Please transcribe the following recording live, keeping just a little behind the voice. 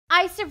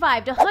I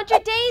survived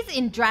 100 days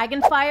in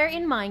Dragonfire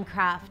in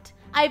Minecraft.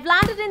 I've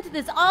landed into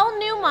this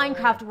all-new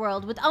Minecraft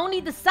world with only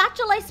the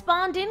satchel I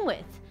spawned in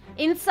with.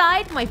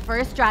 Inside, my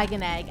first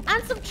dragon egg,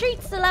 and some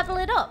treats to level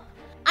it up.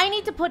 I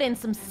need to put in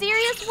some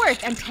serious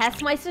work and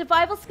test my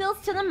survival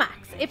skills to the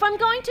max if I'm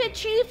going to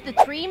achieve the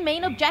 3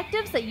 main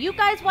objectives that you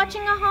guys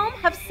watching at home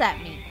have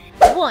set me.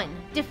 1.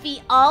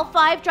 Defeat all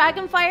 5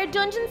 Dragonfire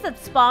dungeons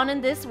that spawn in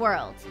this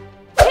world.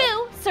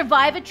 2.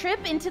 Survive a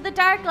trip into the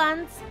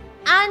Darklands.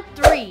 And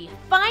 3.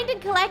 Find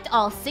and collect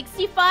all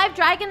 65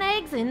 dragon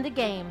eggs in the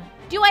game.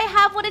 Do I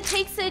have what it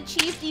takes to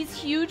achieve these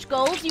huge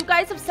goals you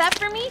guys have set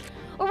for me?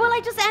 Or will I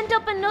just end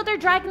up another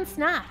dragon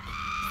snack?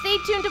 Stay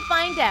tuned to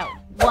find out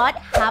what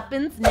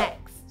happens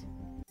next.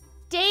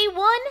 Day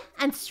 1,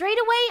 and straight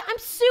away I'm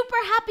super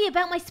happy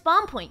about my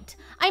spawn point.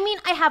 I mean,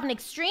 I have an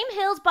extreme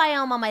hills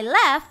biome on my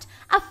left,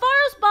 a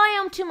forest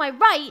biome to my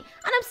right,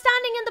 and I'm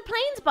standing in the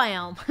plains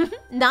biome.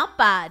 Not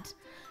bad.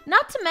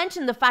 Not to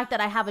mention the fact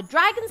that I have a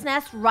dragon's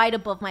nest right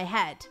above my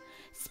head.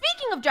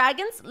 Speaking of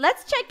dragons,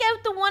 let's check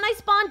out the one I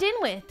spawned in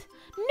with.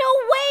 No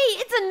way,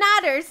 it's a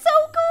natter, so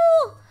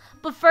cool!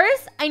 But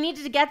first, I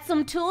needed to get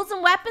some tools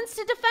and weapons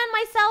to defend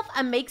myself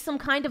and make some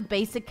kind of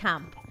basic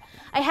camp.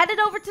 I headed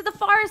over to the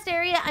forest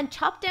area and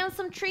chopped down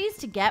some trees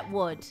to get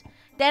wood.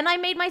 Then I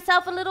made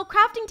myself a little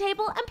crafting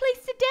table and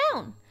placed it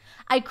down.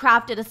 I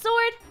crafted a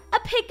sword, a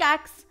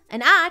pickaxe,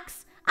 an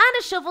axe, and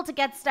a shovel to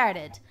get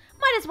started.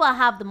 Might as well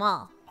have them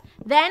all.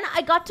 Then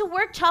I got to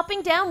work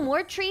chopping down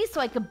more trees so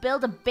I could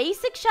build a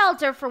basic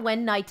shelter for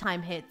when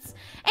nighttime hits.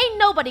 Ain't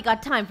nobody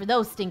got time for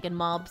those stinking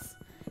mobs.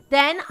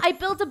 Then I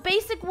built a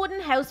basic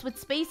wooden house with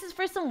spaces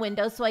for some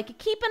windows so I could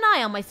keep an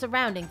eye on my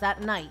surroundings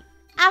at night.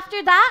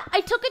 After that,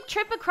 I took a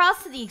trip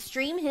across to the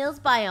extreme hills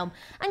biome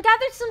and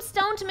gathered some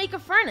stone to make a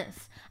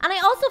furnace. And I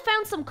also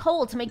found some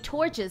coal to make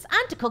torches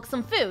and to cook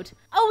some food.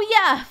 Oh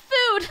yeah,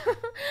 food!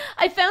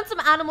 I found some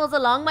animals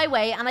along my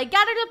way and I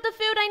gathered up the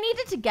food I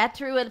needed to get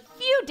through a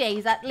few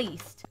days at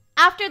least.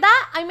 After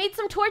that, I made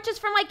some torches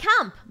for my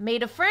camp,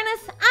 made a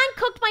furnace, and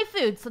cooked my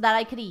food so that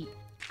I could eat.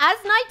 As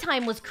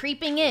nighttime was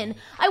creeping in,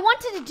 I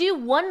wanted to do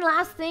one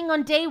last thing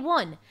on day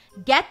 1.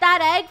 Get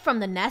that egg from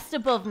the nest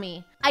above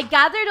me. I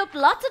gathered up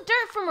lots of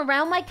dirt from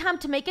around my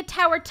camp to make a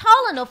tower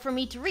tall enough for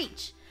me to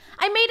reach.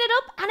 I made it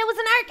up and it was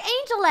an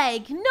archangel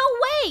egg. No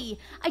way!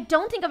 I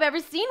don't think I've ever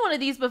seen one of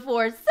these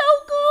before. So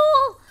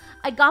cool!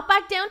 I got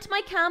back down to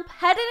my camp,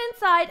 headed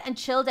inside, and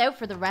chilled out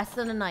for the rest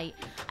of the night.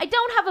 I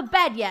don't have a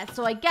bed yet,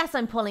 so I guess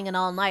I'm pulling an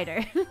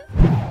all-nighter.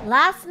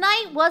 Last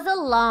night was a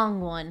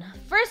long one.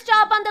 First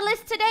job on the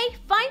list today,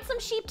 find some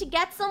sheep to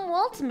get some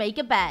wool to make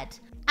a bed.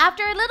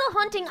 After a little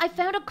hunting, I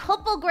found a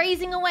couple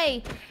grazing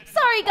away.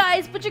 Sorry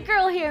guys, but your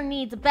girl here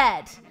needs a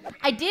bed.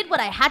 I did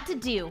what I had to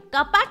do,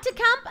 got back to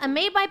camp and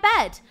made my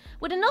bed.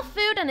 With enough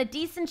food and a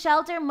decent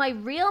shelter, my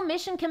real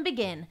mission can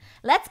begin.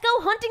 Let's go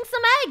hunting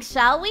some eggs,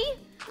 shall we?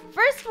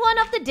 First one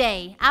of the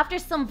day, after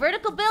some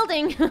vertical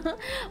building,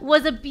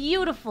 was a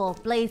beautiful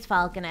blaze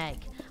falcon egg.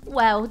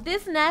 Wow,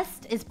 this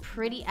nest is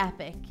pretty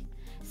epic.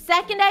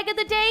 Second egg of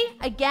the day,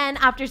 again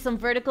after some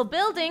vertical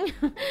building,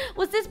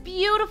 was this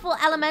beautiful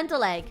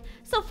elemental egg.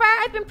 So far,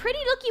 I've been pretty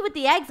lucky with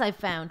the eggs I've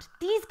found.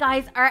 These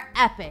guys are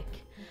epic.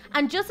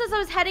 And just as I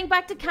was heading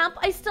back to camp,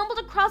 I stumbled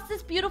across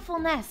this beautiful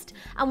nest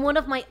and one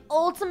of my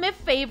ultimate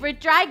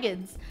favorite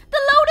dragons, the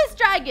Lotus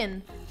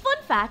Dragon. Fun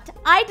fact,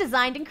 I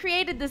designed and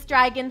created this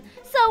dragon,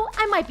 so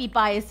I might be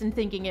biased in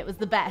thinking it was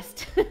the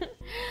best.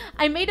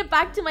 I made it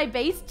back to my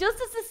base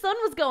just as the sun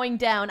was going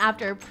down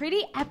after a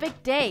pretty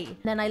epic day.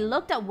 Then I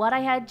looked at what I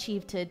had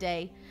achieved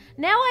today.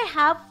 Now I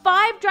have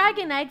 5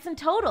 dragon eggs in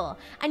total,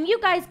 and you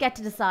guys get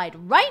to decide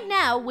right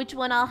now which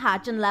one I'll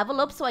hatch and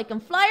level up so I can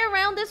fly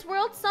around this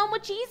world so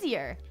much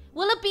easier.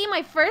 Will it be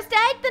my first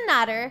egg, the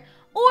natter,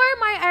 or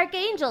my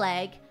archangel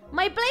egg,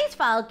 my blaze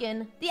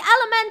falcon, the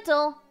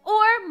elemental,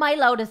 or my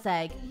lotus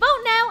egg?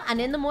 Vote now, and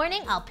in the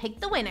morning I'll pick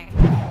the winner.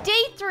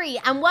 Day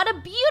 3, and what a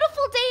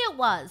beautiful day it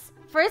was.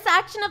 First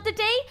action of the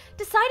day,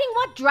 deciding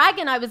what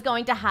dragon I was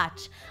going to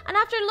hatch. And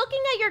after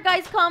looking at your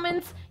guys'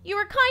 comments, you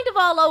were kind of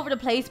all over the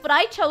place, but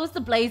I chose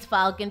the blaze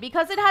falcon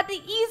because it had the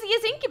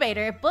easiest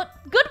incubator. But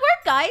good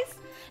work, guys!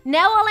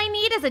 Now all I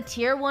need is a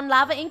tier 1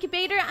 lava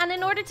incubator, and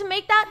in order to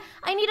make that,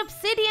 I need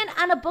obsidian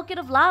and a bucket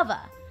of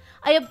lava.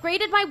 I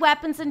upgraded my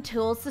weapons and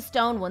tools to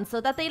stone ones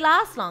so that they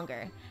last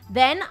longer.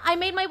 Then I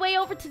made my way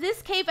over to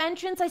this cave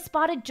entrance I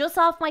spotted just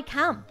off my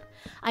camp.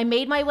 I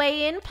made my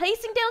way in,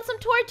 placing down some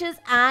torches,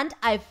 and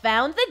I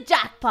found the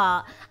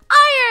jackpot!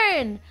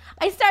 Iron!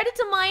 I started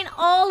to mine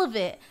all of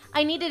it.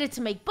 I needed it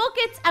to make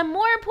buckets and,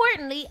 more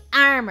importantly,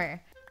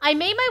 armor. I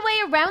made my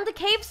way around the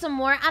cave some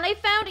more and I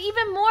found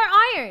even more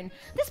iron.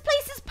 This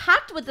place is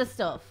packed with the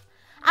stuff.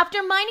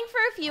 After mining for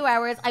a few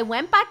hours, I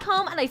went back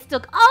home and I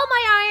stuck all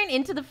my iron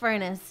into the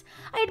furnace.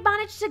 I had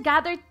managed to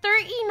gather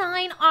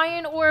 39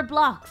 iron ore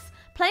blocks.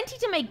 Plenty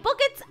to make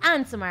buckets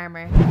and some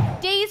armor.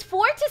 Days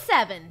 4 to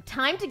 7,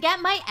 time to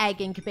get my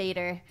egg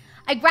incubator.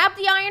 I grabbed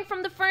the iron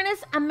from the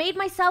furnace and made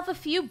myself a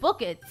few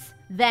buckets.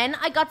 Then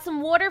I got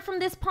some water from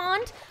this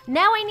pond.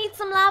 Now I need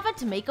some lava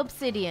to make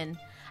obsidian.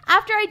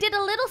 After I did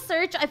a little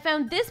search, I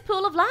found this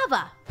pool of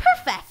lava.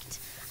 Perfect!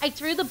 I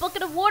threw the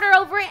bucket of water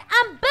over it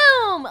and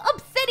boom!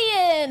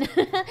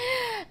 Obsidian!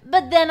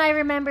 But then I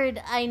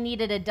remembered I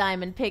needed a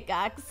diamond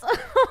pickaxe.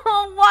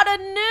 What a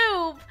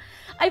noob!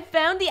 I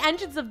found the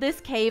entrance of this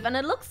cave and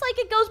it looks like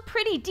it goes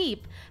pretty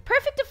deep.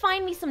 Perfect to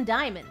find me some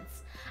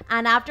diamonds.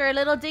 And after a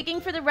little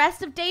digging for the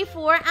rest of day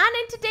 4 and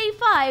into day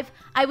 5,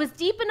 I was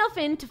deep enough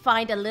in to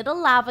find a little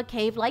lava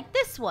cave like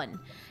this one.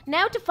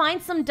 Now to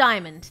find some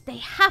diamond, they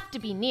have to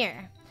be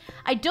near.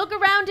 I dug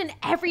around in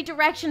every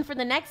direction for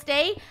the next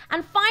day,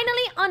 and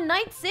finally on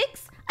night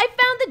 6, I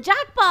found the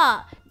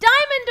jackpot!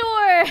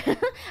 Diamond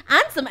ore!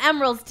 And some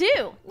emeralds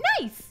too!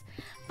 Nice!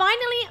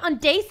 Finally, on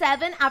day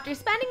 7, after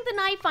spending the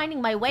night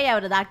finding my way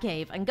out of that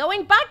cave and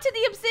going back to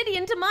the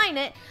obsidian to mine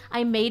it,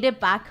 I made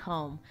it back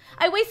home.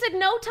 I wasted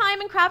no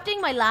time in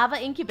crafting my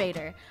lava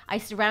incubator. I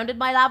surrounded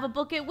my lava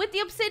bucket with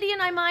the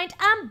obsidian I mined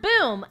and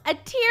boom, a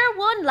tier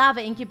 1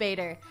 lava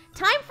incubator.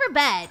 Time for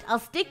bed. I'll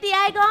stick the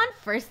egg on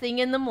first thing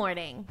in the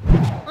morning.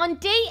 On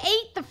day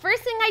 8, the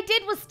first thing I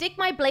did was stick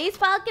my blaze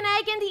falcon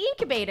egg in the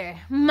incubator.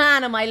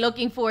 Man, am I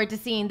looking forward to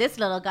seeing this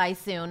little guy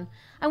soon.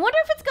 I wonder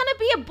if it's gonna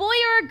be a boy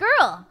or a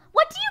girl.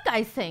 What do you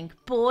guys think?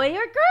 Boy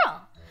or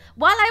girl?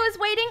 While I was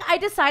waiting, I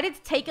decided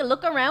to take a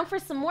look around for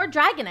some more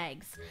dragon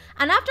eggs.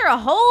 And after a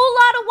whole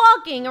lot of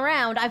walking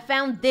around, I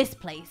found this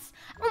place.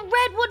 A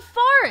redwood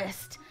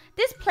forest.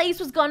 This place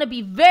was going to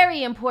be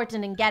very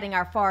important in getting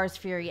our forest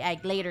fury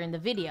egg later in the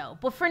video.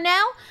 But for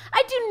now,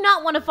 I do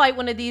not want to fight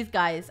one of these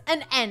guys.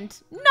 An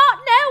ent. Not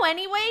now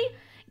anyway.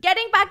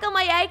 Getting back on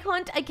my egg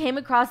hunt, I came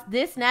across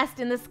this nest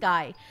in the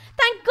sky.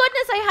 Thank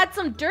goodness I had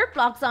some dirt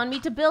blocks on me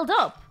to build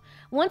up.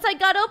 Once I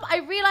got up, I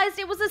realized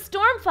it was a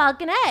storm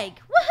falcon egg.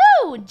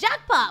 Woohoo!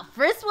 Jackpot!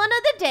 First one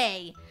of the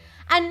day.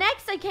 And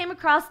next I came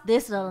across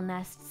this little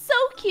nest. So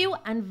cute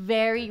and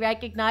very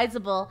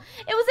recognizable.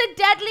 It was a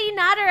deadly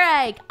natter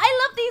egg.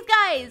 I love these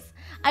guys.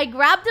 I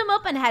grabbed them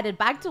up and headed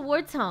back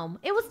towards home.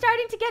 It was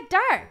starting to get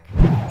dark.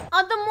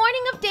 On the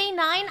morning of day 9,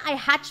 I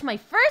hatched my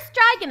first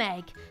dragon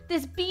egg.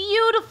 This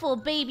beautiful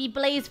baby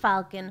blaze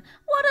falcon.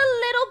 What a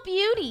little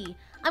beauty.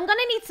 I'm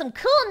gonna need some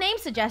cool name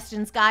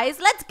suggestions, guys.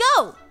 Let's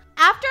go!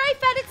 After I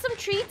fed it some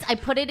treats, I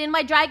put it in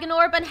my dragon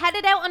orb and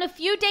headed out on a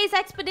few days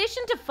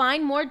expedition to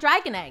find more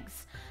dragon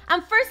eggs.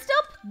 And first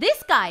up,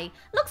 this guy.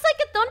 Looks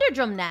like a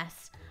thunderdrum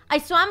nest. I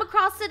swam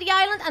across to the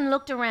island and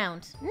looked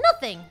around.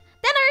 Nothing.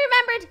 Then I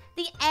remembered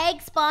the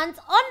egg spawns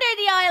under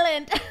the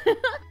island.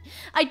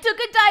 I took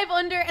a dive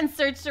under and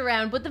searched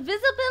around, but the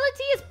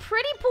visibility is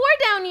pretty poor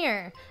down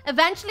here.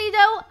 Eventually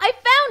though, I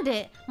found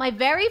it. My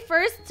very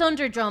first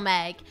thunderdrum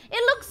egg.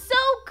 It looks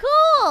so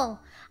cool.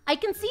 I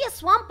can see a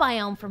swamp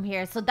biome from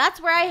here, so that's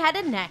where I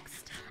headed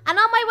next. And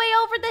on my way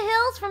over the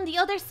hills from the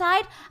other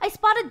side, I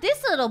spotted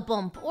this little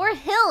bump, or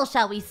hill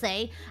shall we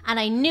say, and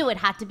I knew it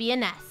had to be a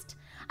nest.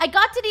 I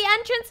got to the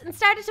entrance and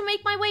started to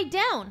make my way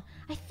down.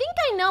 I think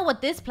I know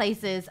what this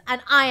place is,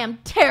 and I am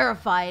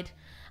terrified.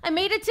 I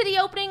made it to the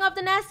opening of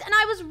the nest, and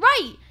I was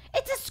right.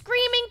 It's a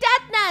screaming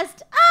death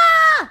nest.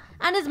 Ah!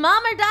 And his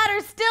mom or dad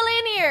are still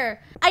in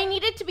here. I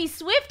needed to be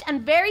swift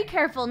and very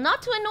careful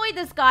not to annoy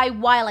this guy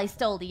while I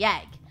stole the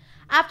egg.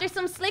 After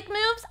some slick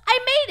moves,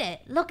 I made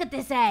it. Look at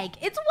this egg.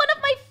 It's one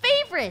of my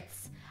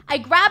favorites. I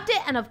grabbed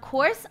it, and of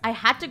course, I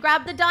had to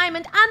grab the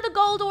diamond and the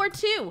gold ore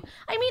too.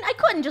 I mean, I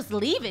couldn't just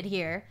leave it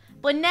here.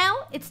 But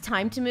now, it's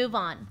time to move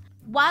on.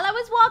 While I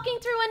was walking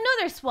through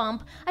another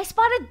swamp, I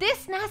spotted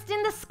this nest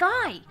in the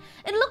sky.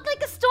 It looked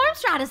like a storm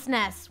stratus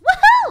nest.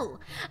 Woohoo!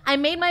 I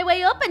made my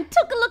way up and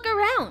took a look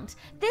around.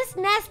 This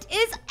nest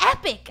is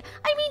epic.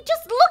 I mean,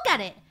 just look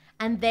at it.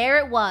 And there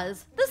it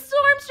was, the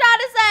storm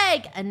stratus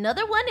egg,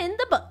 another one in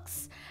the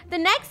books. The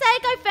next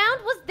egg I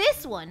found was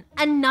this one,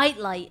 a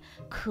nightlight.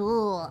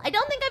 Cool, I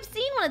don't think I've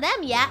seen one of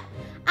them yet.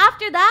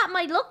 After that,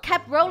 my luck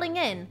kept rolling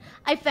in.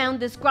 I found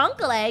this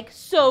gronkle egg,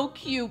 so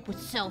cute but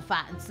so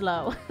fat and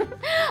slow.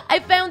 I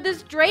found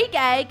this drake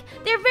egg.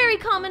 They're very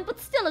common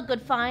but still a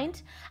good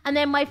find. And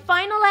then my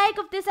final egg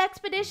of this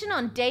expedition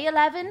on day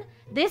 11,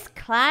 this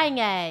clang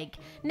egg.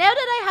 Now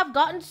that I have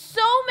gotten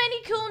so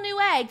many cool new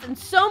eggs and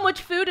so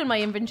much food in my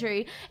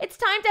inventory, it's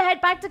time to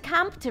head back to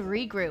camp to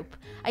regroup.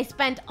 I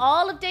spent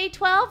all of day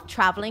 12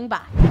 traveling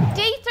back.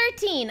 Day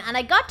 13, and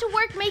I got to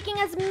work making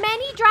as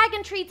many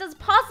dragon treats as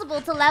possible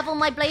to level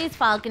my blaze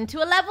falcon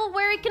to a level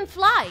where it can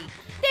fly.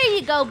 There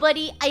you go,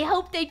 buddy. I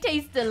hope they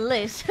taste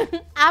delish.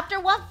 After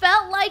what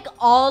felt like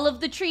all of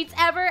the treats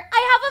ever,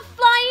 I have a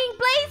flying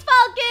blaze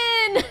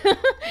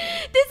falcon!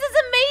 This is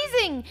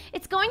amazing!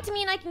 It's going to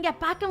mean I can get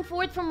back and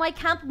forth from my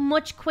camp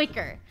much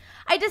quicker.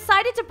 I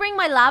decided to bring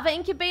my lava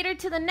incubator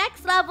to the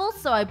next level,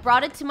 so I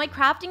brought it to my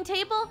crafting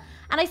table,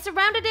 and I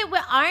surrounded it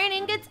with iron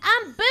ingots,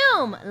 and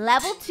boom!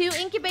 Level 2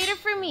 incubator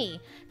for me.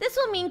 This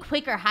will mean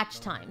quicker hatch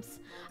times.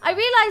 I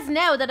realize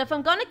now that if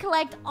I'm gonna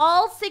collect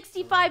all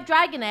 65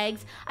 dragon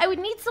eggs, I would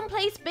need some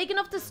place big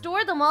enough to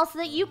store them all so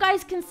that you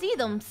guys can see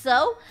them.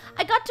 So,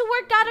 I got to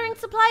work gathering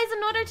supplies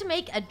in order to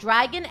make a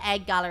dragon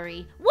egg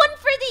gallery. One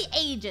for the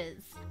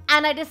ages.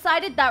 And I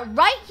decided that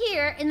right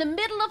here, in the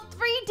middle of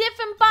 3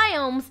 different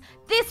biomes,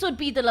 this would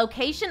be the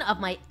location of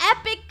my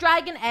epic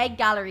dragon egg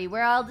gallery,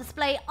 where I'll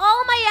display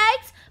all my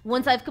eggs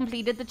once I've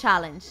completed the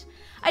challenge.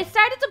 I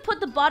started to put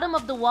the bottom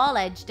of the wall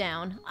edge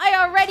down. I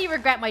already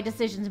regret my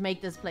decision to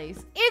make this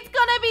place. It's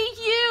gonna be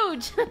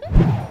huge!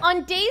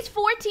 On days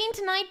 14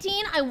 to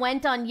 19, I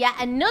went on yet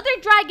another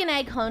dragon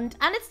egg hunt,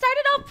 and it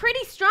started off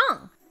pretty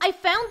strong. I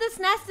found this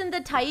nest in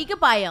the taiga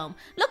biome.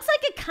 Looks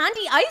like a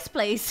candy ice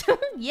place.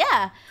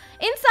 Yeah.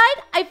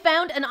 Inside, I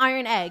found an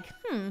iron egg.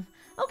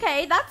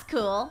 Okay, that's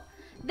cool.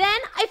 Then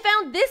I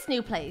found this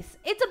new place.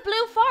 It's a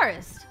blue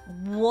forest.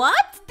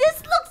 What?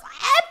 This looks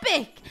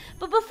epic!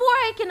 But before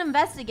I can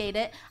investigate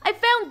it, I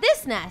found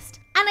this nest.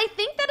 And I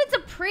think that it's a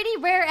pretty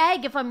rare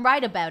egg if I'm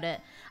right about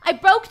it. I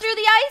broke through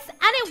the ice and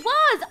it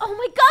was, oh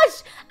my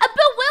gosh, a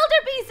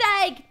bewilderbeast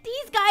egg!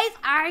 These guys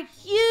are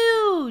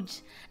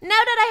huge! Now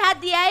that I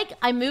had the egg,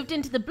 I moved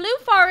into the blue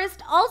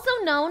forest, also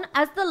known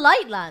as the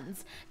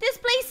Lightlands. This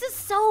place is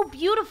so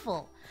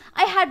beautiful.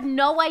 I had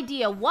no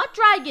idea what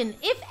dragon,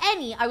 if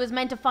any, I was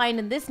meant to find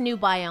in this new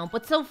biome,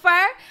 but so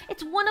far,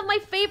 it's one of my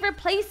favorite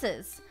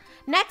places.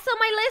 Next on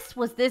my list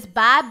was this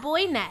bad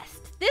boy nest.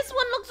 This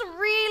one looks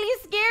really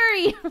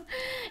scary.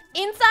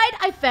 Inside,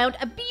 I found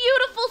a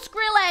beautiful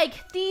skrill egg.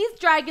 These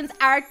dragons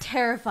are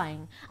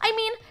terrifying. I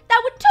mean,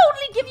 that would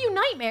totally give you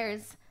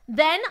nightmares.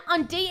 Then,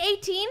 on day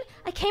 18,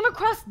 I came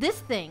across this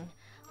thing.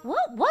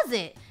 What was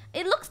it?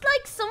 It looks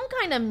like some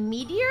kind of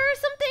meteor or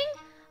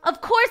something.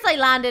 Of course I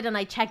landed and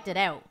I checked it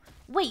out.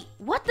 Wait,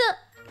 what the?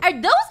 Are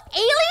those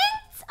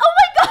aliens? Oh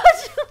my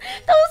gosh!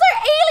 Those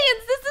are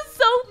aliens! This is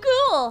so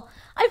cool!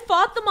 I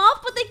fought them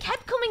off, but they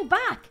kept coming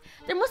back.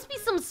 There must be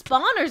some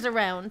spawners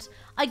around.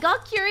 I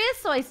got curious,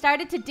 so I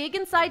started to dig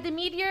inside the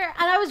meteor,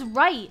 and I was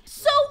right.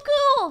 So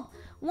cool!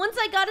 Once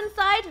I got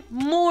inside,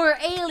 more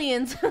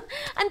aliens.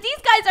 And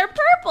these guys are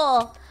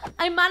purple.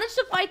 I managed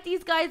to fight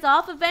these guys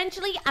off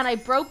eventually, and I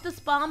broke the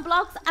spawn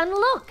blocks, and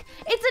look,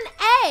 it's an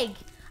egg.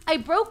 I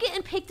broke it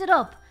and picked it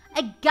up.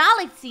 A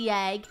galaxy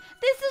egg.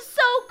 This is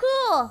so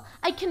cool.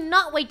 I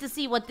cannot wait to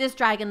see what this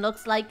dragon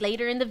looks like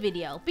later in the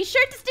video. Be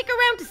sure to stick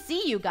around to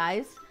see you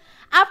guys.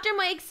 After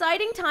my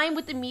exciting time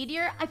with the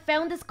meteor, I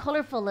found this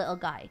colorful little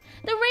guy,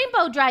 the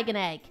rainbow dragon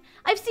egg.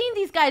 I've seen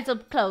these guys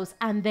up close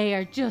and they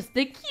are just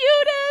the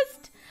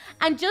cutest.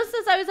 And just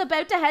as I was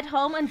about to head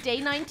home on day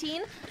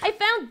 19, I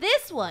found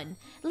this one.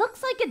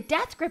 Looks like a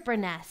death gripper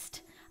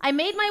nest. I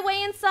made my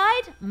way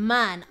inside.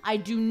 Man, I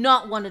do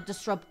not want to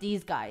disrupt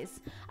these guys.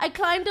 I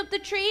climbed up the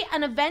tree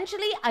and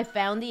eventually I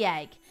found the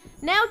egg.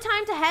 Now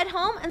time to head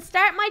home and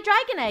start my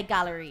dragon egg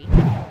gallery.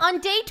 On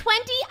day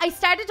 20, I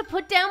started to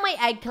put down my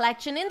egg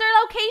collection in their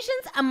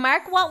locations and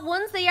mark what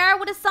ones they are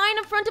with a sign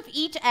in front of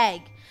each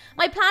egg.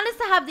 My plan is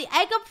to have the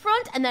egg up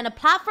front and then a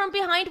platform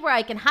behind where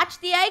I can hatch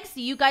the egg so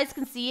you guys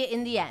can see it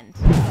in the end.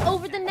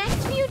 Over the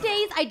next few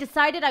days, I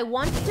decided I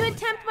wanted to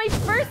attempt my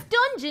first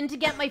dungeon to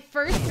get my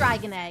first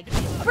dragon egg,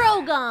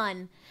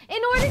 Frogon.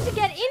 In order to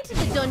get into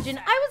the dungeon,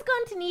 I was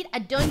going to need a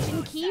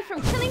dungeon key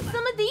from killing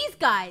some of these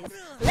guys.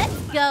 Let's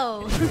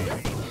go.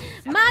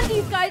 Man,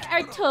 these guys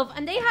are tough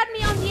and they had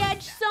me on the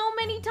edge so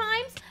many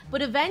times,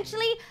 but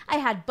eventually I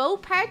had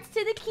both parts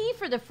to the key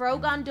for the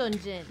Frogon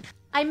dungeon.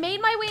 I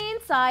made my way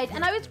inside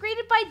and I was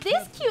greeted by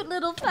this cute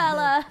little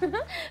fella,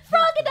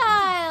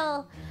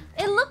 Frogodile.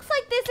 It looks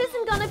like this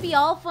isn't gonna be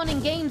all fun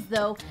and games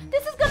though.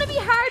 This is gonna be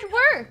hard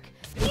work.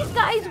 These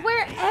guys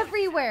were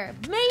everywhere,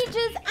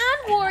 mages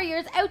and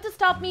warriors out to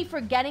stop me for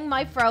getting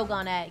my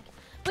Frogon egg.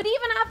 But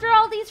even after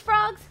all these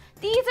frogs,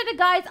 these are the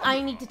guys I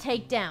need to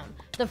take down,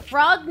 the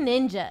frog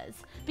ninjas.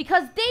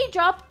 Because they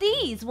drop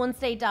these once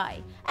they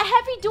die. A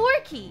heavy door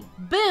key,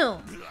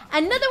 boom.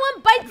 Another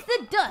one bites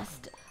the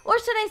dust. Or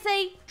should I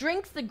say,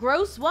 drinks the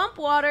gross swamp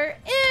water.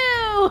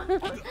 Ew!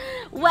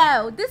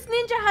 Wow, this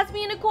ninja has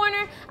me in a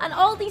corner and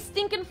all these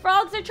stinking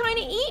frogs are trying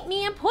to eat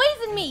me and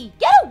poison me.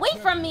 Get away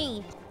from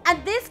me!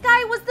 And this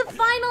guy was the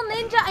final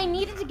ninja I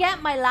needed to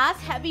get my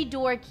last heavy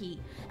door key.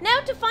 Now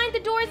to find the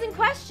doors in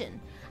question.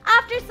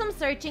 After some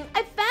searching,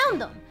 I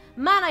found them.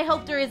 Man, I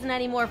hope there isn't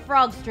any more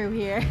frogs through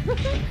here.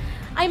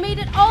 I made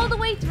it all the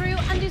way through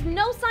and there's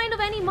no sign of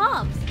any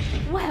mobs.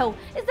 Wow,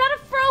 is that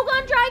a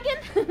Frogon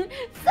dragon?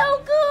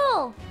 So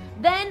cool!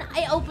 Then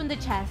I opened the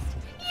chest.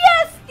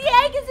 Yes, the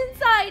egg is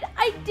inside!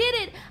 I did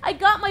it! I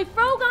got my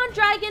Frogon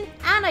dragon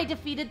and I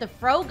defeated the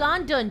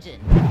Frogon dungeon.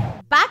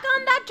 Back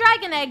on that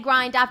dragon egg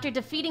grind after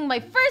defeating my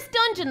first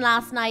dungeon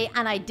last night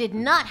and I did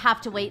not have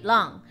to wait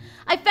long.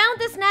 I found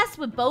this nest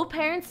with both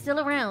parents still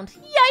around.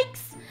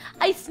 Yikes!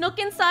 I snuck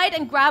inside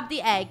and grabbed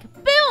the egg.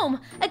 Boom!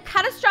 A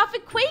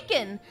catastrophic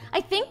quaking.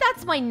 I think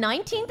that's my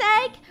 19th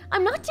egg.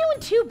 I'm not doing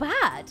too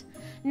bad.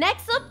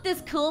 Next up,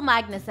 this cool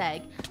Magnus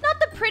egg. Not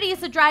the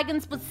prettiest of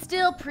dragons, but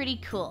still pretty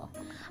cool.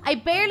 I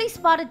barely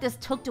spotted this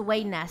tucked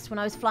away nest when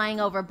I was flying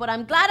over, but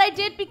I'm glad I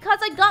did because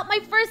I got my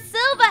first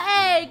silver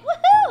egg.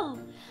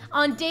 Woohoo!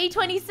 On day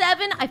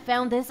 27, I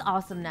found this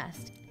awesome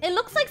nest. It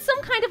looks like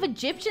some kind of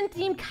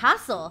Egyptian-themed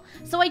castle.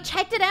 So I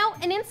checked it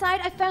out, and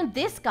inside I found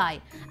this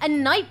guy, a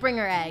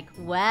Nightbringer egg.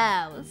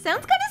 Wow,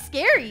 sounds kind of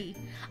scary.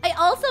 I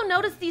also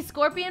noticed these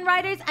scorpion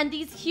riders and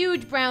these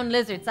huge brown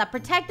lizards that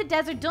protect the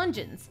desert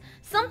dungeons.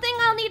 Something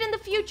I'll need in the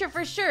future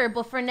for sure,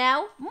 but for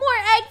now, more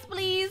eggs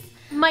please!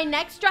 My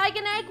next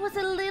dragon egg was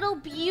a little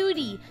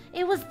beauty.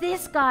 It was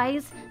this,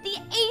 guys, the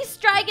ace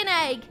dragon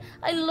egg.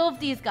 I love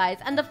these guys,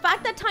 and the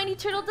fact that Tiny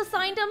Turtle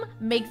designed them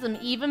makes them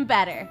even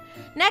better.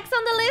 Next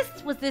on the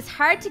list was this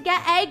hard to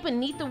get egg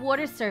beneath the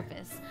water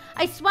surface.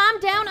 I swam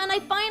down and I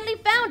finally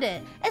found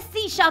it, a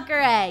sea shocker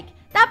egg.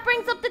 That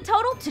brings up the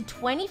total to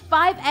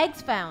 25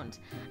 eggs found.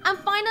 And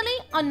finally,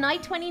 on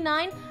night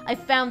 29, I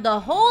found the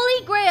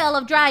holy grail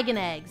of dragon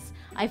eggs.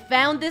 I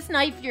found this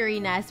Night Fury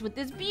nest with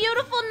this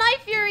beautiful Night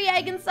Fury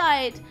egg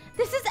inside.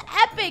 This is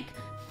epic!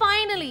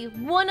 Finally,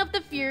 one of the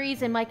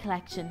Furies in my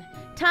collection.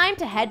 Time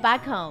to head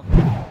back home.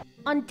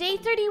 On day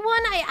 31,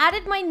 I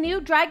added my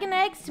new dragon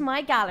eggs to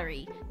my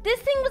gallery. This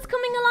thing was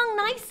coming along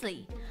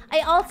nicely. I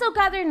also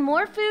gathered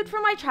more food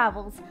for my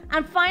travels,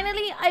 and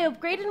finally I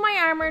upgraded my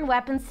armor and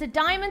weapons to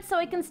diamonds so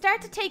I can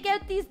start to take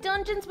out these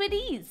dungeons with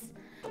ease.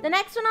 The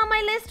next one on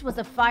my list was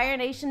a Fire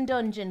Nation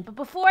dungeon, but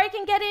before I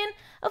can get in,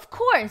 of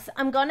course,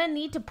 I'm gonna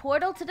need to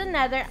portal to the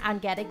Nether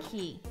and get a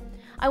key.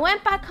 I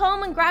went back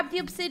home and grabbed the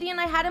obsidian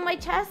I had in my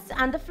chest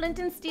and the flint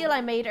and steel I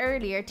made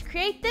earlier to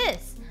create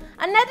this,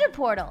 a Nether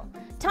portal.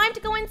 Time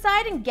to go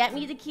inside and get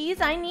me the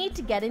keys I need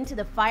to get into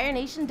the Fire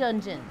Nation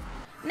dungeon.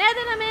 Now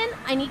that I'm in,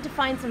 I need to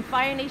find some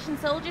Fire Nation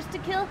soldiers to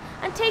kill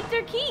and take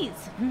their keys.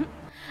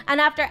 And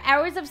after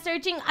hours of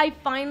searching, I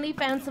finally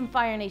found some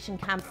Fire Nation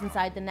camps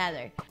inside the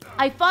Nether.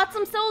 I fought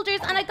some soldiers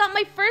and I got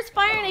my first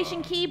Fire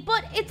Nation key,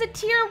 but it's a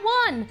tier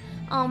 1.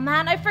 Oh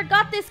man, I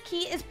forgot this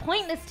key is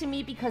pointless to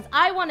me because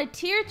I want a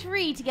tier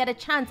 3 to get a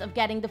chance of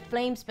getting the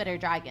Flame Spitter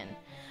Dragon.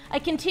 I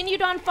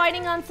continued on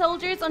fighting on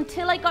soldiers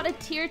until I got a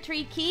tier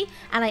 3 key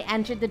and I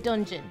entered the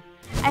dungeon.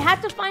 I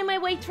had to find my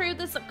way through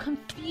this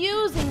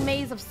confusing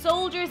maze of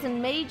soldiers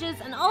and mages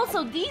and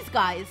also these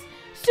guys,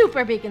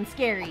 super big and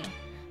scary.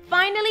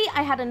 Finally,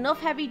 I had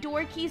enough heavy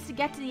door keys to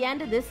get to the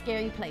end of this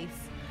scary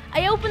place.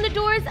 I opened the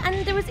doors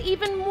and there was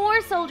even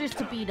more soldiers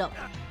to beat up.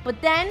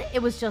 But then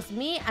it was just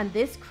me and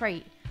this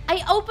crate.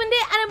 I opened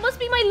it and it must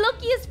be my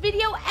luckiest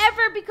video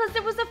ever because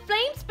there was a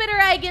flame spitter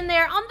egg in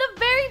there on the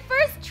very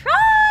first try!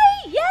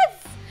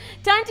 Yes!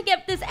 Time to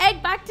get this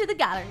egg back to the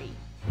gallery.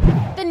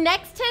 The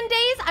next 10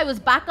 days, I was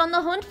back on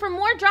the hunt for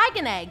more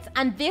dragon eggs,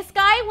 and this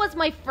guy was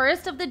my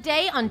first of the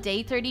day on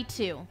day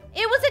 32.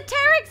 It was a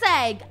Teryx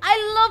egg!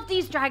 I love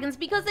these dragons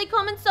because they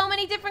come in so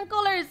many different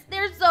colors.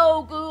 They're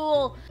so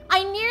cool.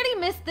 I nearly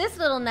missed this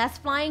little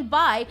nest flying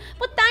by,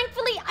 but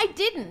thankfully I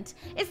didn't.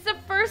 It's the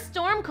first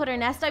stormcutter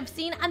nest I've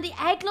seen, and the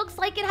egg looks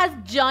like it has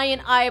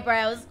giant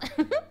eyebrows.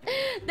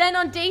 Then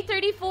on day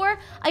 34,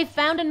 I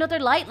found another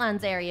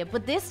Lightlands area,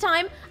 but this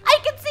time I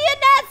could see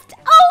a nest!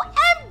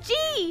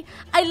 OMG!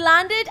 I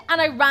landed and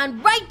I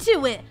ran right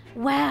to it.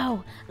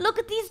 Wow, look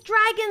at these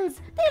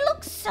dragons. They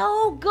look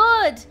so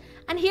good.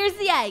 And here's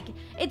the egg.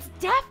 It's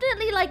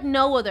definitely like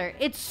no other.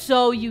 It's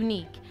so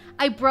unique.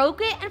 I broke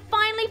it and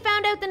finally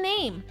found out the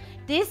name.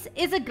 This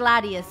is a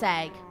Gladius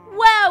egg.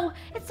 Wow,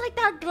 it's like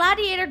that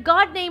gladiator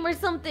god name or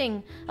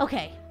something.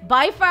 Okay,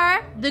 by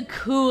far the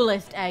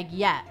coolest egg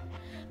yet.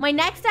 My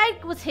next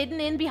egg was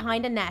hidden in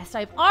behind a nest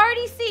I've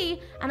already seen,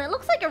 and it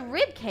looks like a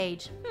rib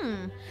cage.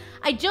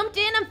 I jumped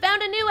in and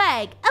found a new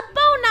egg, a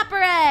bone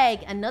napper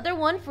egg, another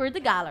one for the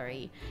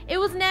gallery. It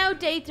was now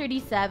day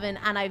 37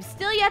 and I've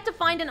still yet to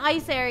find an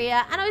ice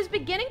area, and I was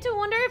beginning to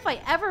wonder if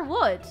I ever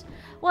would.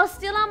 While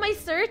still on my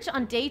search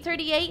on day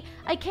 38,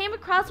 I came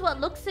across what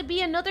looks to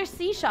be another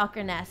sea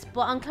shocker nest,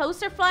 but on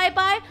closer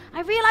flyby,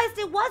 I realized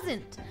it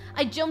wasn't.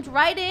 I jumped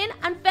right in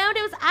and found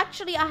it was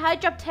actually a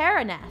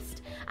Hydroptera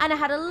nest, and it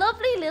had a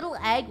lovely little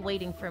egg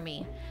waiting for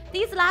me.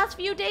 These last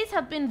few days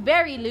have been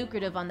very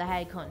lucrative on the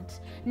egg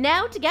hunt.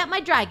 Now to get my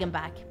dragon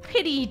back.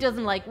 Pity he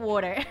doesn't like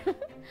water.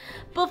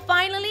 But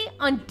finally,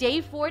 on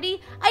day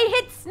 40, I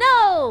hit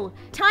snow!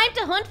 Time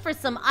to hunt for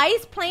some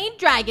ice plain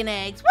dragon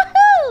eggs.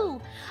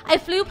 Woohoo! I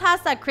flew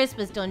past that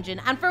Christmas dungeon,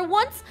 and for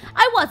once,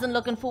 I wasn't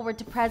looking forward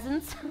to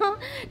presents.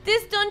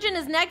 This dungeon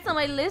is next on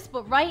my list,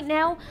 but right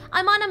now,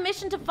 I'm on a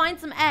mission to find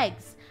some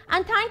eggs.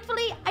 And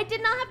thankfully, I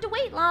did not have to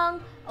wait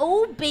long.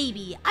 Oh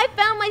baby, I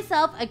found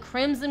myself a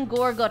crimson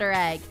Gorgutter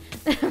egg.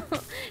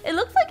 It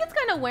looks like it's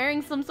kind of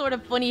wearing some sort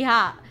of funny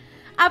hat.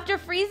 After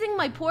freezing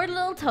my poor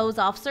little toes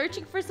off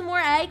searching for some more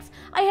eggs,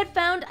 I had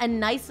found a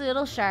nice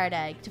little shard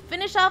egg to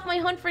finish off my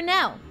hunt for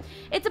now.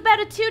 It's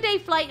about a 2-day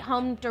flight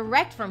home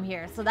direct from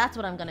here, so that's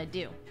what I'm gonna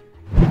do.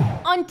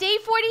 On day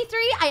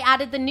 43, I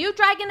added the new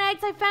dragon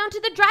eggs I found to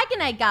the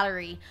dragon egg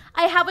gallery.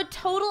 I have a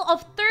total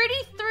of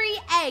 33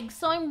 eggs,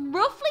 so I'm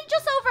roughly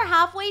just over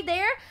halfway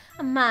there.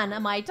 Man,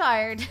 am I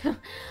tired.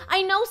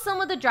 I know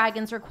some of the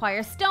dragons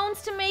require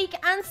stones to make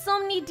and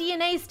some need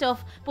DNA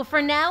stuff, but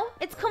for now,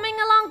 it's coming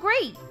along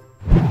great.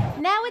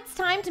 Now it's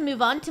time to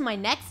move on to my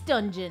next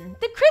dungeon,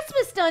 the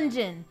Christmas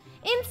dungeon.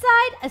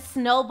 Inside, a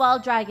snowball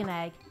dragon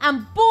egg.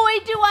 And boy,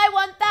 do I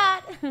want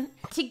that!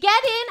 To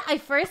get in, I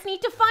first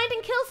need to find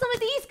and kill some of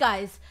these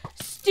guys.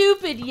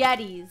 Stupid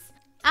Yetis.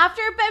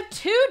 After about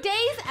 2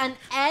 days and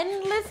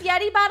endless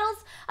Yeti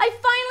battles, I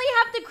finally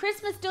have the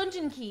Christmas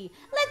dungeon key.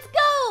 Let's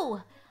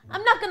go!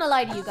 I'm not gonna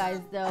lie to you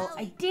guys though,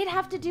 I did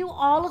have to do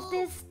all of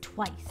this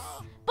twice.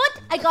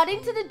 But I got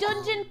into the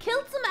dungeon,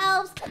 killed some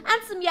elves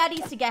and some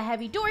Yetis to get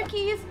heavy door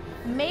keys,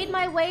 made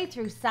my way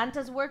through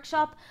Santa's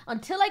workshop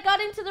until I got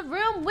into the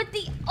room with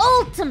the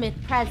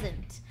ultimate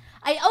present.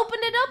 I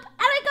opened it up and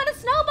I got a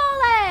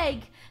snowball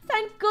egg!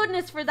 Thank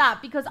goodness for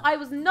that, because I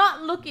was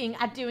not looking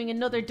at doing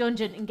another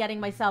dungeon and getting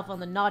myself on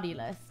the naughty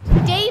list.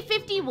 Day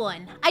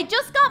 51. I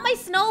just got my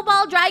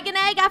snowball dragon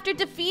egg after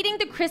defeating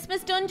the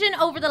Christmas dungeon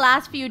over the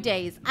last few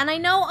days. And I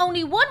know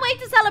only one way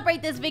to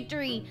celebrate this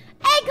victory.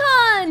 Egg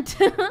hunt!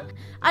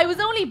 I was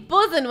only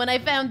buzzing when I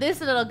found this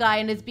little guy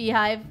in his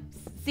beehive.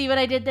 See what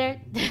I did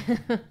there?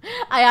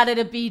 I added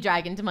a bee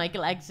dragon to my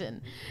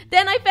collection.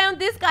 Then I found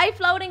this guy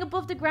floating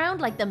above the ground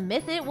like the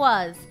myth it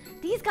was.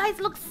 These guys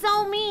look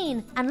so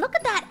mean. And look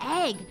at that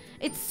egg.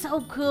 It's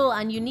so cool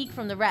and unique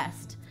from the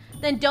rest.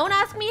 Then don't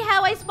ask me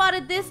how I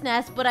spotted this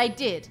nest, but I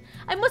did.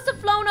 I must have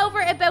flown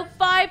over about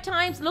 5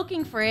 times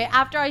looking for it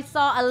after I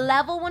saw a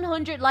level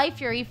 100 Life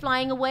Fury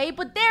flying away,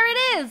 but there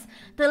it is!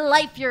 The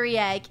Life Fury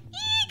egg.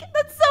 Eek!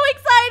 That's so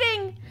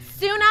exciting!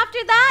 Soon after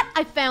that,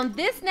 I found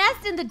this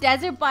nest in the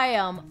desert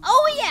biome.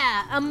 Oh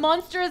yeah, a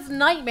monstrous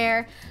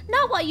nightmare.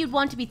 Not what you'd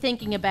want to be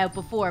thinking about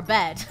before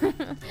bed.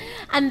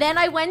 And then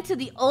I went to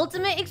the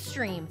ultimate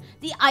extreme,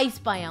 the ice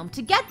biome,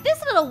 to get this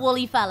little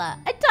woolly fella,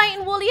 a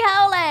Titan woolly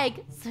howl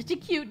egg. Such a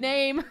cute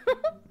name.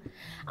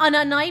 On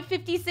night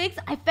 56,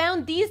 I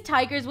found these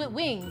tigers with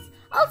wings,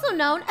 also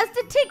known as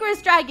the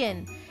Tigris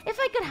dragon. If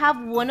I could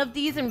have one of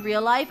these in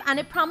real life and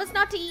it promised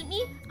not to eat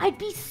me, I'd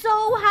be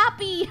so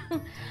happy.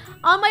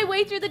 On my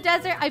way through the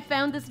desert, I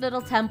found this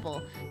little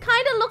temple.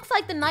 Kinda looks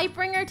like the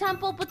Nightbringer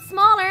temple, but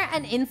smaller,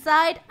 and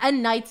inside, a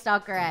Night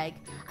Stalker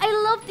egg. I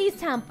love these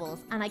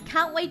temples, and I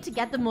can't wait to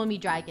get the mummy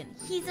dragon.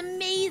 He's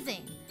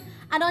amazing.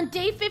 And on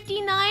day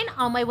 59,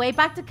 on my way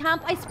back to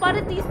camp, I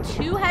spotted these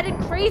 2-headed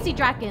crazy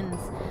dragons.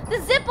 The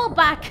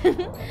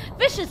Zippleback.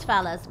 Vicious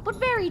fellas, but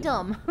very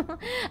dumb.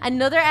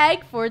 Another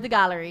egg for the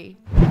gallery.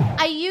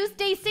 I used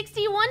day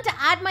 61 to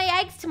add my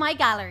eggs to my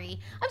gallery.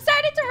 I'm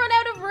starting to run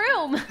out of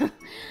room.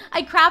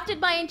 I crafted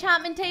my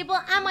enchantment table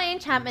and my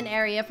enchantment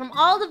area from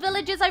all the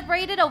villages I've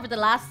raided over the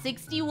last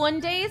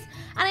 61 days,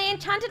 and I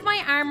enchanted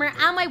my armor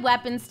and my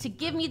weapons to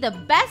give me the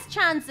best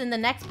chance in the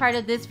next part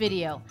of this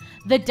video,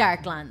 the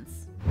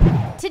Darklands.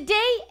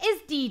 Today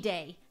is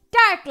D-Day,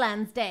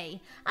 Darklands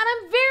Day, and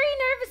I'm very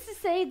nervous to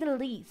say the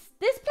least.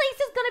 This place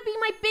is gonna be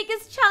my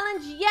biggest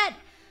challenge yet.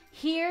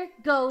 Here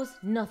goes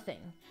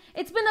nothing.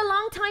 It's been a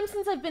long time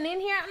since I've been in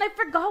here and I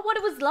forgot what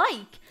it was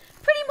like.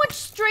 Pretty much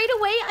straight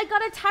away I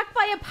got attacked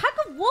by a pack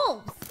of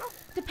wolves.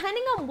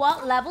 Depending on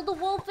what level the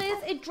wolf is,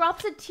 it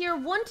drops a tier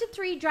 1 to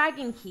 3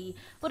 dragon key.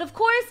 But of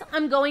course,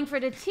 I'm going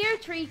for the tier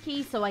 3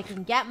 key so I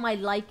can get my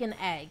lichen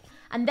egg.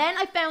 And then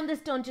I found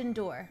this dungeon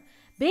door.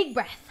 Big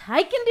breath,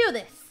 I can do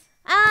this.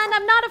 And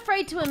I'm not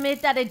afraid to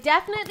admit that it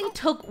definitely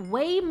took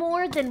way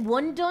more than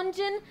one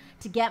dungeon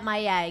to get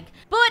my egg.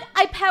 But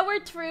I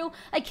powered through,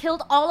 I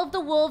killed all of the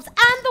wolves and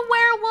the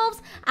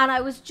werewolves, and I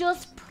was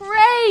just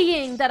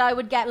praying that I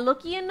would get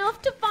lucky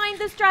enough to find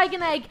this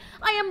dragon egg.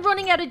 I am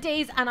running out of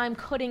days and I'm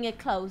cutting it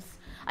close.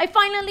 I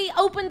finally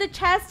opened the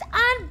chest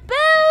and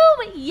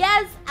boom!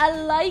 Yes,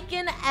 a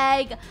lichen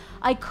egg.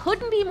 I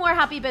couldn't be more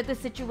happy about this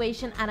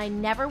situation, and I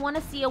never want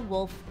to see a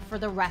wolf for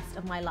the rest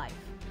of my life.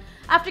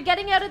 After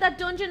getting out of that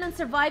dungeon and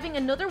surviving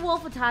another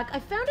wolf attack, I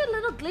found a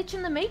little glitch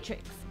in the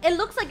matrix. It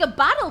looks like a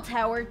battle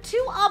tower,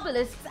 2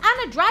 obelisks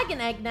and a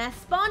dragon egg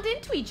nest spawned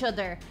into each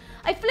other.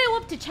 I flew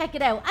up to check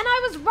it out and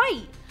I was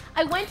right.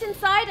 I went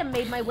inside and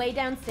made my way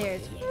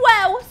downstairs.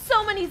 Wow,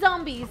 so many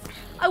zombies.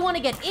 I want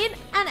to get in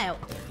and out.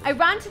 I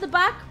ran to the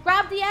back,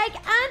 grabbed the egg,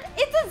 and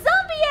it's a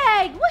zombie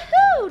egg!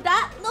 Woohoo!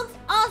 That looks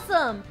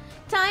awesome.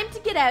 Time to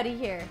get out of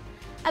here.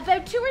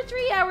 About 2 or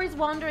 3 hours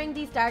wandering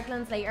these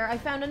Darklands later, I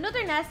found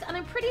another nest and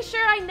I'm pretty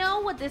sure I know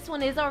what this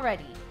one is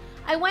already.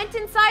 I went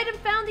inside and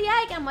found the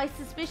egg and my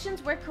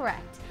suspicions were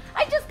correct.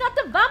 I just got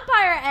the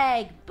vampire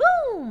egg!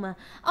 Boom!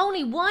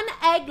 Only 1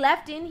 egg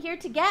left in here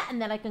to get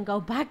and then I can go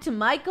back to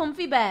my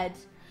comfy bed.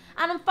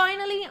 And then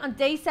finally, on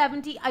day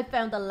 70, I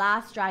found the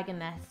last dragon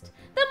nest.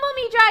 The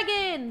mummy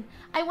dragon!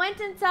 I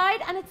went inside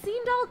and it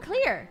seemed all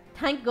clear.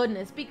 Thank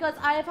goodness, because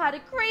I have had a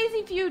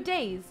crazy few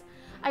days.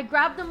 I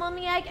grabbed the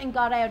mummy egg and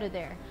got out of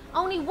there.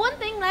 Only one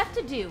thing left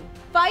to do.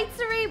 Fight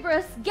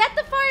Cerberus, get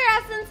the fire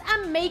essence,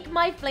 and make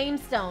my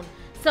flamestone.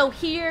 So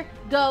here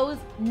goes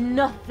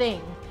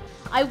nothing.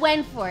 I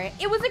went for it.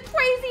 It was a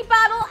crazy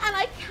battle and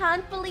I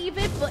can't believe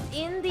it, but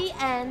in the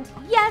end,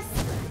 yes,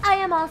 I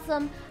am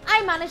awesome.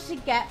 I managed to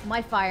get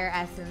my fire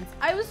essence.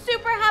 I was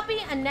super happy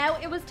and now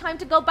it was time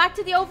to go back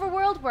to the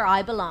overworld where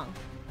I belong.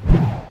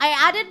 I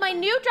added my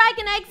new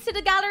dragon eggs to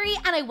the gallery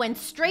and I went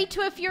straight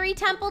to a fury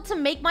temple to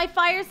make my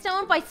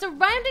firestone by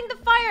surrounding the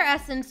fire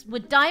essence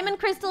with diamond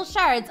crystal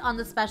shards on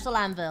the special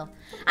anvil.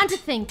 And to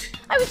think,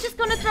 I was just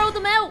gonna throw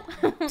them out.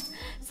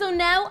 So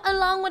now,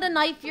 along with a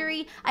night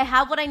fury, I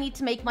have what I need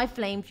to make my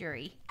flame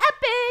fury.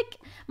 Epic!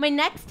 My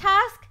next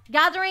task,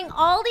 gathering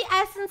all the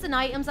essence and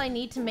items I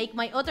need to make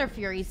my other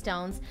Fury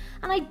Stones,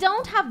 and I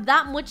don't have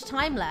that much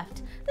time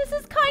left. This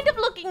is kind of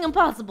looking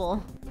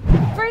impossible.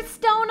 First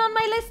stone on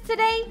my list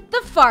today,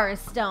 the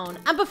Forest Stone.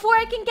 And before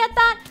I can get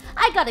that,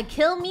 I gotta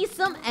kill me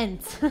some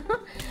Ents.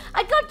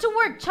 I got to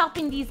work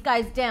chopping these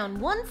guys down,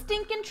 one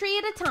stinking tree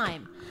at a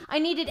time. I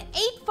needed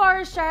 8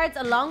 forest shards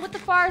along with the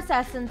forest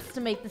essence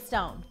to make the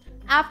stone.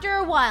 After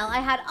a while, I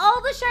had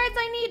all the shards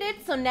I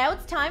needed, so now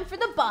it's time for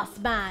the boss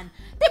man,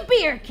 the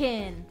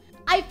Beerkin.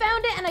 I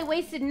found it and I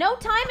wasted no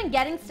time in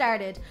getting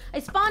started. I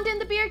spawned in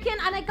the Beerkin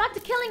and I got to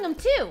killing him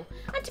too.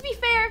 And to be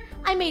fair,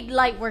 I made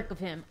light work of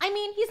him. I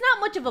mean, he's not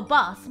much of a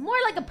boss, more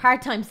like a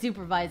part-time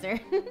supervisor.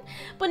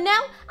 But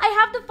now I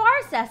have the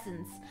forest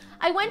essence.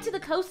 I went to the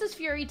closest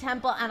Fury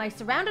temple and I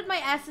surrounded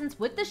my essence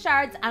with the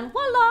shards and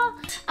voila,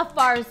 a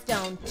forest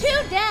stone, 2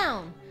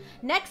 down.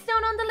 Next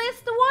stone on the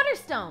list, the water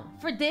stone.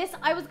 For this,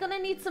 I was gonna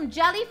need some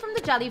jelly from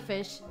the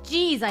jellyfish.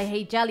 Jeez, I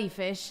hate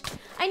jellyfish.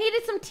 I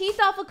needed some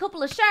teeth off a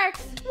couple of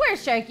sharks.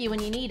 Where's Sharky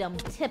when you need them?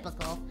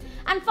 Typical.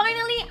 And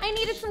finally, I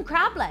needed some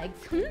crab legs.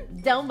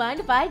 Don't mind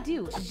if I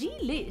do.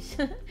 Delish.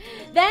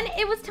 Then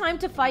it was time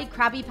to fight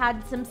Krabby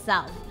Patties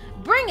himself.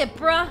 Bring it,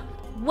 bruh.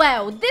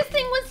 Wow, this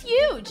thing was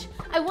huge.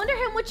 I wonder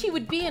how much he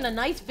would be in a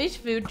nice fish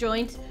food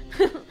joint.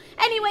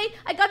 Anyway,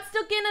 I got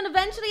stuck in and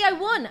eventually I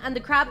won, and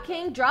the Crab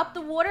King dropped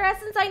the water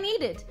essence I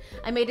needed.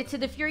 I made it to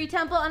the Fury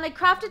Temple and I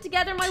crafted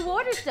together my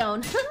water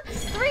stone.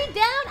 3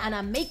 down and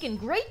I'm making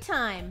great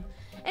time.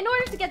 In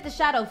order to get the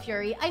Shadow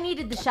Fury, I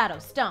needed the Shadow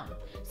Stone.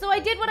 So I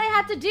did what I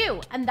had to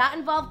do, and that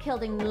involved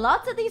killing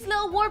lots of these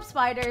little warp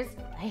spiders.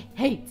 I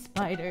hate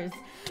spiders.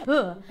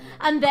 Ugh.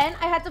 And then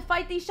I had to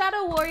fight these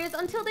Shadow Warriors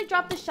until they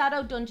dropped the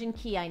Shadow Dungeon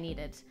key I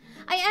needed.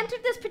 I entered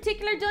this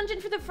particular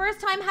dungeon for the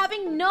first time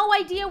having no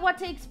idea what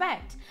to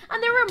expect,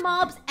 and there were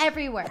mobs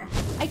everywhere.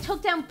 I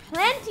took down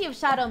plenty of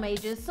Shadow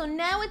Mages, so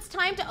now it's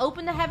time to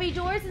open the heavy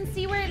doors and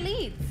see where it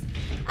leads.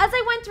 As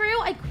I went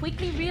through, I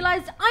quickly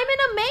realized I'm in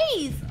a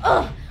maze.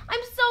 Ugh, I'm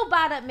so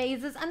bad at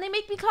mazes and they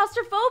make me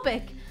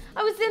claustrophobic.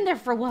 I was in there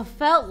for what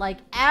felt like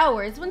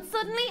hours when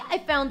suddenly I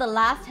found the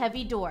last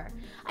heavy door.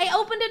 I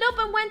opened it up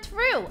and went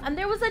through, and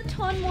there was a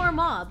ton more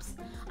mobs.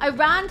 I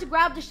ran to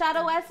grab the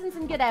Shadow Essence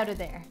and get out of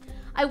there.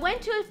 I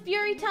went to a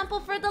Fury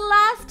Temple for the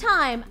last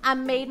time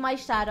and made my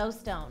Shadow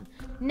Stone.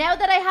 Now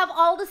that I have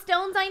all the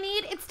stones I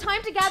need, it's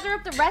time to gather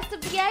up the rest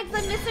of the eggs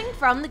I'm missing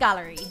from the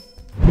gallery.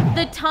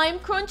 The time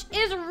crunch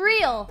is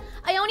real.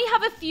 I only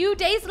have a few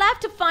days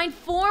left to find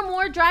 4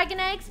 more dragon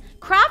eggs,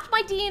 craft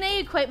my DNA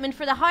equipment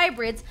for the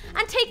hybrids,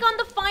 and take on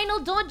the final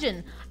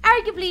dungeon,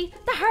 arguably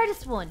the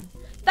hardest one.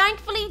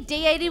 Thankfully,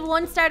 day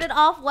 81 started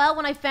off well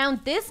when I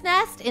found this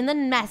nest in the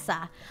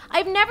Mesa.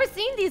 I've never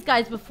seen these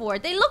guys before.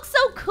 They look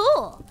so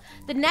cool.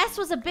 The nest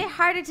was a bit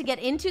harder to get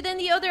into than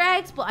the other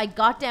eggs, but I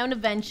got down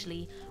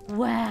eventually.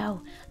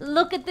 Wow,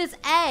 look at this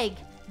egg.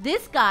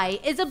 This guy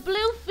is a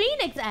blue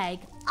phoenix egg.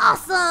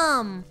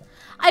 Awesome!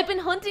 I've been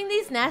hunting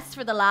these nests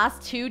for the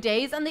last 2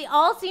 days and they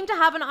all seem to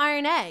have an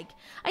iron egg.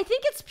 I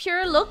think it's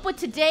pure luck, but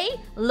today,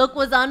 luck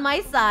was on my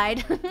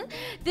side.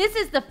 This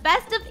is the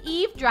Festive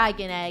Eve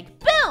dragon egg.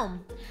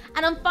 Boom!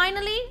 And I'm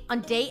finally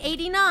on day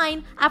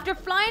 89, after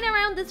flying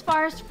around this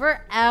forest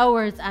for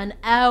hours and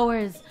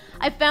hours.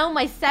 I found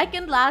my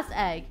second last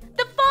egg.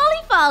 The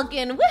Folly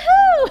Falcon!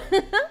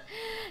 Woohoo!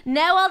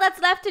 Now all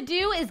that's left to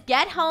do is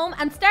get home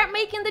and start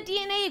making the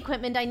DNA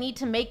equipment I need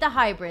to make the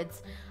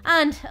hybrids.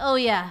 And, oh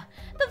yeah,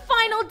 the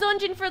final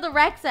dungeon for the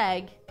Rex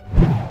egg.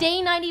 Day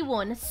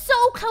 91, so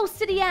close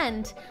to the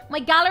end. My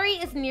gallery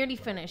is nearly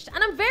finished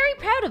and I'm very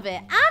proud of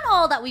it and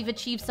all that we've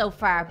achieved so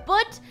far,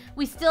 but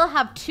we still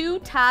have 2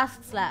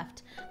 tasks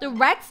left. The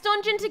Rex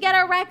dungeon to get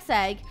our Rex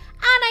egg, and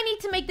I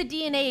need to make the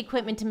DNA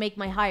equipment to make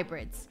my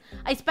hybrids.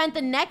 I spent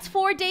the next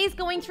 4 days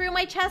going through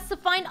my chests to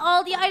find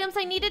all the items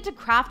I needed to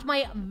craft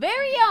my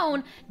very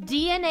own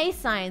DNA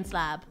science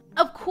lab.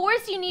 Of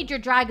course you need your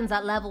dragons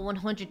at level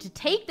 100 to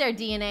take their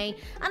DNA,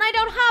 and I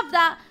don't have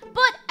that,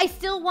 but I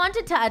still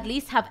wanted to at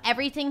least have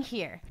everything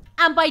here.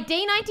 And by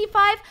day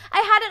 95, I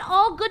had it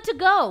all good to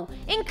go,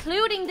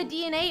 including the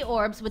DNA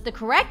orbs with the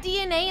correct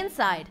DNA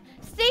inside.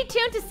 Stay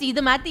tuned to see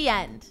them at the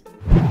end.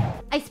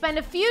 I spent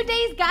a few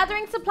days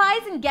gathering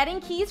supplies and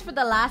getting keys for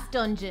the last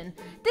dungeon.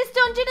 This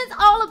dungeon is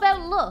all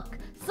about luck.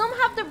 Some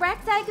have the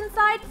Rex egg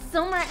inside,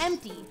 some are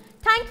empty.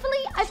 Thankfully,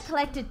 I've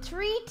collected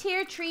 3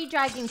 tier 3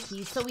 dragon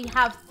keys, so we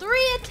have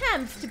 3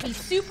 attempts to be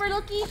super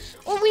lucky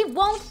or we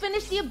won't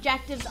finish the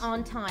objectives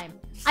on time.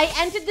 I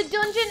entered the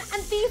dungeon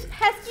and these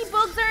pesky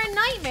bugs are a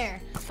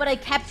nightmare, but I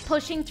kept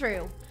pushing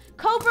through.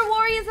 Cobra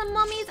warriors and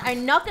mummies are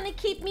not going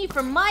to keep me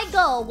from my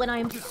goal when I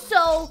am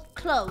so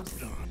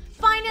close.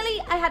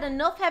 Finally, I had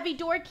enough heavy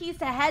door keys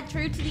to head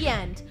through to the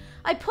end.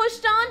 I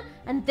pushed on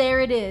and there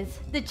it is,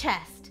 the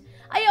chest.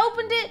 I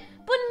opened it,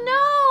 but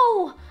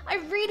no! I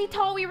really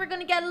thought we were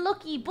going to get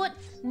lucky, but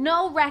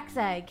no Rex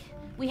egg.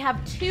 We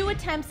have 2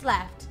 attempts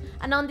left,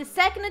 and on the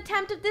second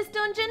attempt of this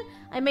dungeon,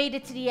 I made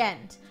it to the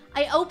end.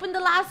 I opened the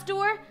last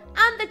door,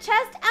 and the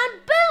chest,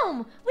 and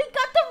boom! We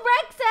got the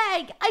Rex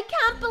egg! I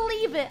can't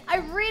believe it. I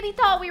really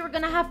thought we were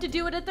gonna have to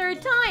do it a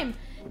third time.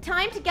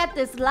 Time to get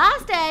this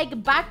last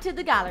egg back to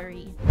the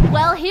gallery.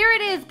 Well, here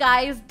it is,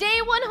 guys. Day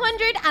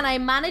 100, and I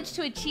managed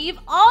to achieve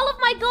all of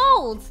my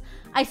goals.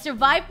 I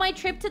survived my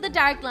trip to the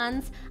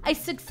Darklands. I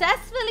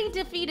successfully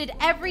defeated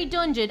every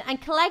dungeon and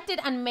collected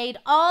and made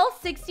all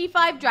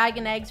 65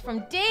 dragon eggs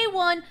from day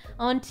 1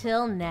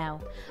 until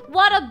now.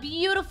 What a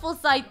beautiful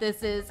sight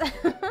this is.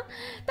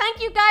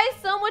 Thank you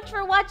guys so much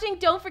for watching.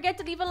 Don't forget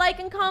to leave a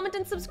like and comment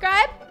and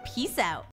subscribe. Peace out.